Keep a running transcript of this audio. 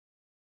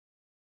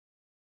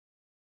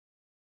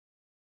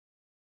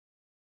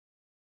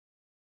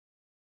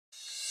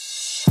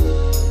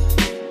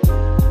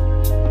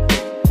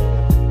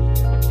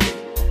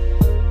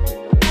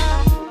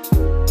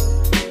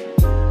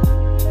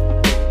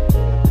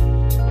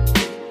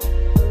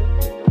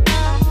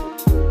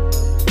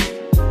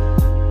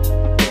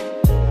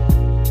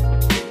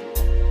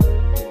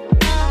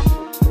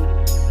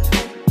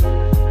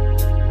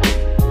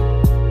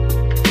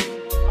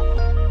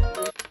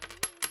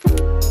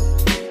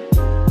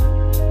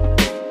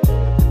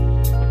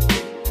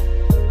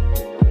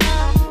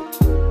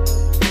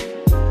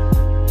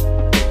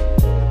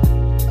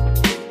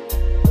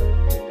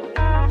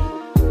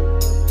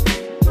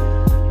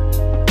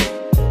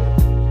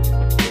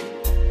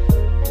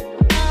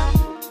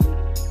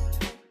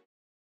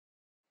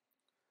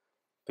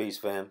Peace,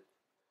 fam.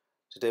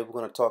 Today we're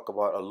going to talk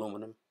about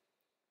aluminum.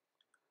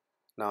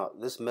 Now,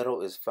 this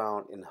metal is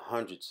found in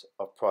hundreds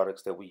of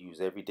products that we use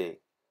every day,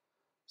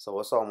 so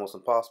it's almost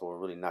impossible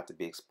really not to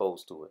be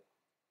exposed to it.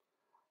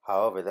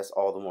 However, that's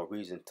all the more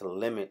reason to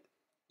limit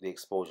the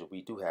exposure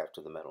we do have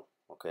to the metal,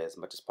 okay, as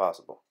much as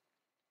possible.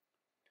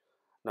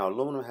 Now,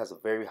 aluminum has a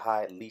very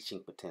high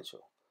leaching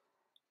potential,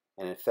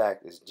 and in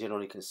fact is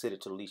generally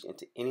considered to leach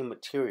into any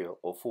material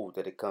or food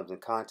that it comes in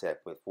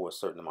contact with for a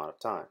certain amount of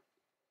time.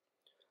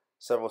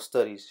 Several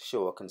studies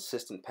show a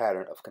consistent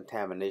pattern of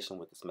contamination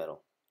with this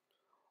metal,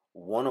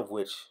 one of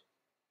which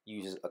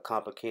uses a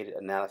complicated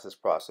analysis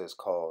process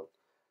called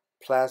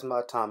plasma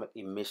atomic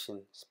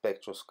emission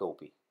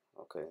spectroscopy.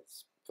 Okay,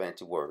 it's a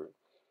fancy word.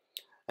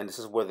 And this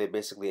is where they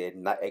basically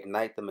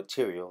ignite the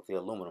material, the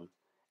aluminum,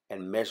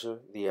 and measure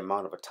the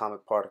amount of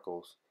atomic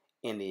particles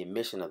in the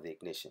emission of the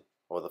ignition,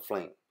 or the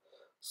flame.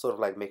 Sort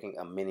of like making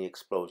a mini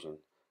explosion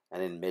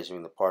and then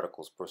measuring the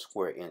particles per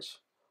square inch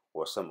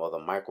or some other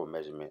micro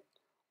measurement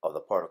of the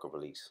particle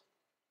release.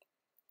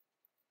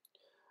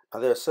 Now,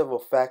 there are several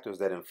factors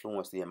that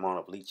influence the amount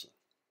of leaching.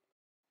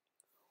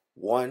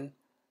 One,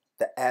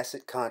 the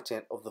acid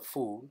content of the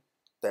food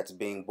that's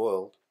being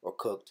boiled or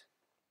cooked.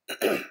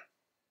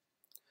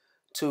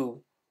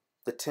 Two,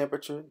 the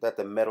temperature that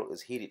the metal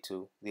is heated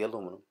to, the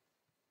aluminum.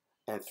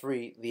 And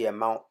three, the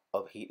amount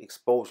of heat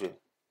exposure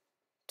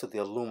to the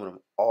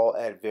aluminum, all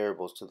add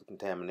variables to the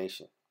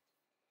contamination.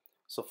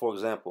 So, for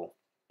example,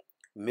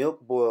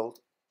 milk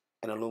boiled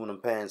in aluminum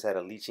pans had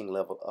a leaching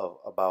level of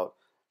about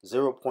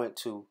 0.2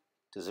 to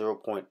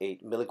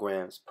 0.8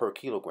 milligrams per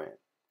kilogram,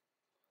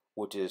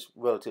 which is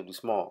relatively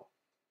small.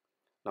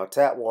 Now,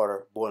 tap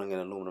water boiling in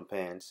aluminum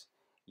pans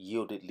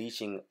yielded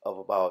leaching of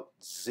about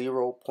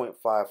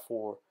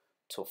 0.54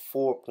 to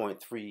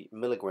 4.3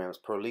 milligrams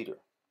per liter.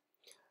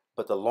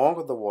 But the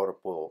longer the water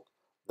boiled,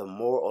 the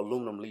more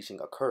aluminum leaching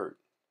occurred,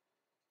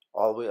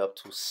 all the way up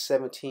to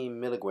 17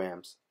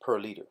 milligrams per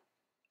liter.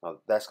 Now,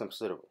 that's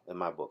considerable in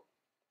my book.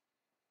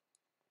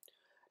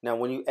 Now,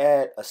 when you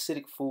add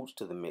acidic foods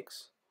to the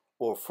mix,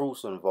 or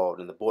fruits are involved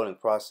in the boiling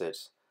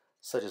process,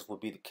 such as would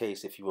be the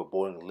case if you were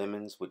boiling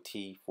lemons with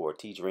tea for a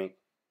tea drink.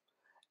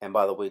 And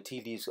by the way, tea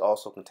leaves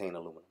also contain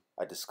aluminum.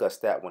 I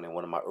discussed that one in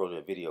one of my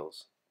earlier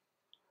videos.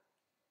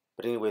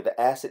 But anyway, the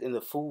acid in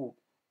the food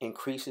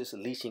increases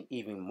leaching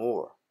even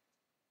more.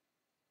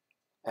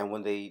 And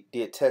when they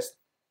did tests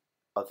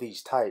of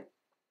each type,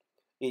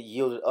 it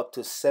yielded up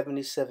to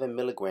 77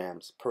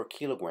 milligrams per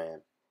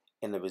kilogram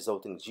in the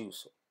resulting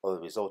juice or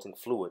the resulting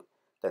fluid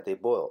that they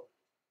boiled.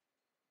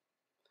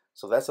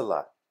 So that's a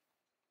lot.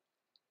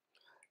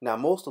 Now,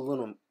 most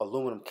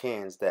aluminum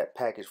cans that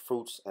package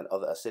fruits and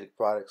other acidic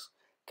products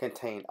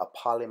contain a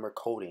polymer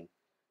coating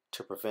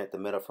to prevent the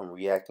metal from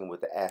reacting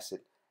with the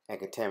acid and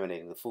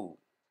contaminating the food.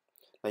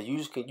 Now,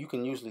 you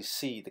can usually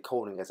see the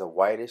coating as a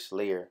whitish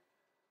layer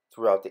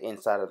throughout the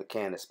inside of the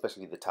can,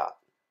 especially the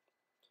top.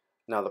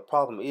 Now, the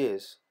problem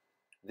is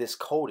this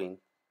coating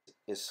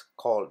is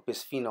called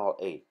bisphenol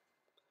A,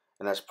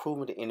 and that's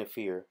proven to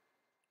interfere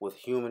with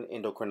human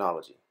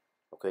endocrinology,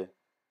 okay,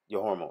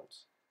 your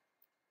hormones.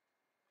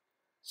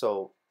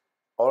 So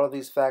all of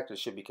these factors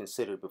should be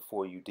considered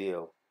before you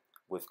deal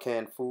with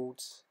canned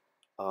foods.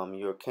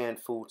 Your canned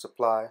food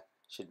supply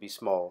should be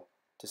small,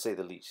 to say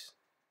the least.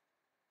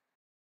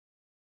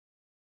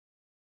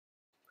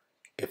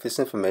 If this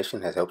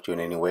information has helped you in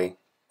any way,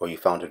 or you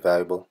found it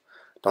valuable,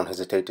 don't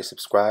hesitate to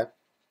subscribe.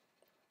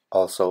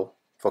 Also,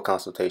 for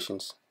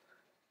consultations,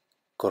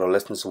 go to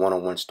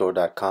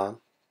lessons101store.com,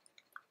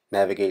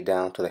 navigate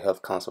down to the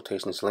health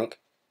consultations link,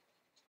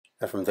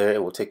 and from there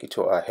it will take you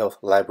to our health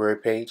library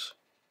page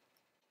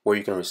where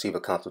you can receive a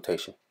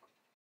consultation.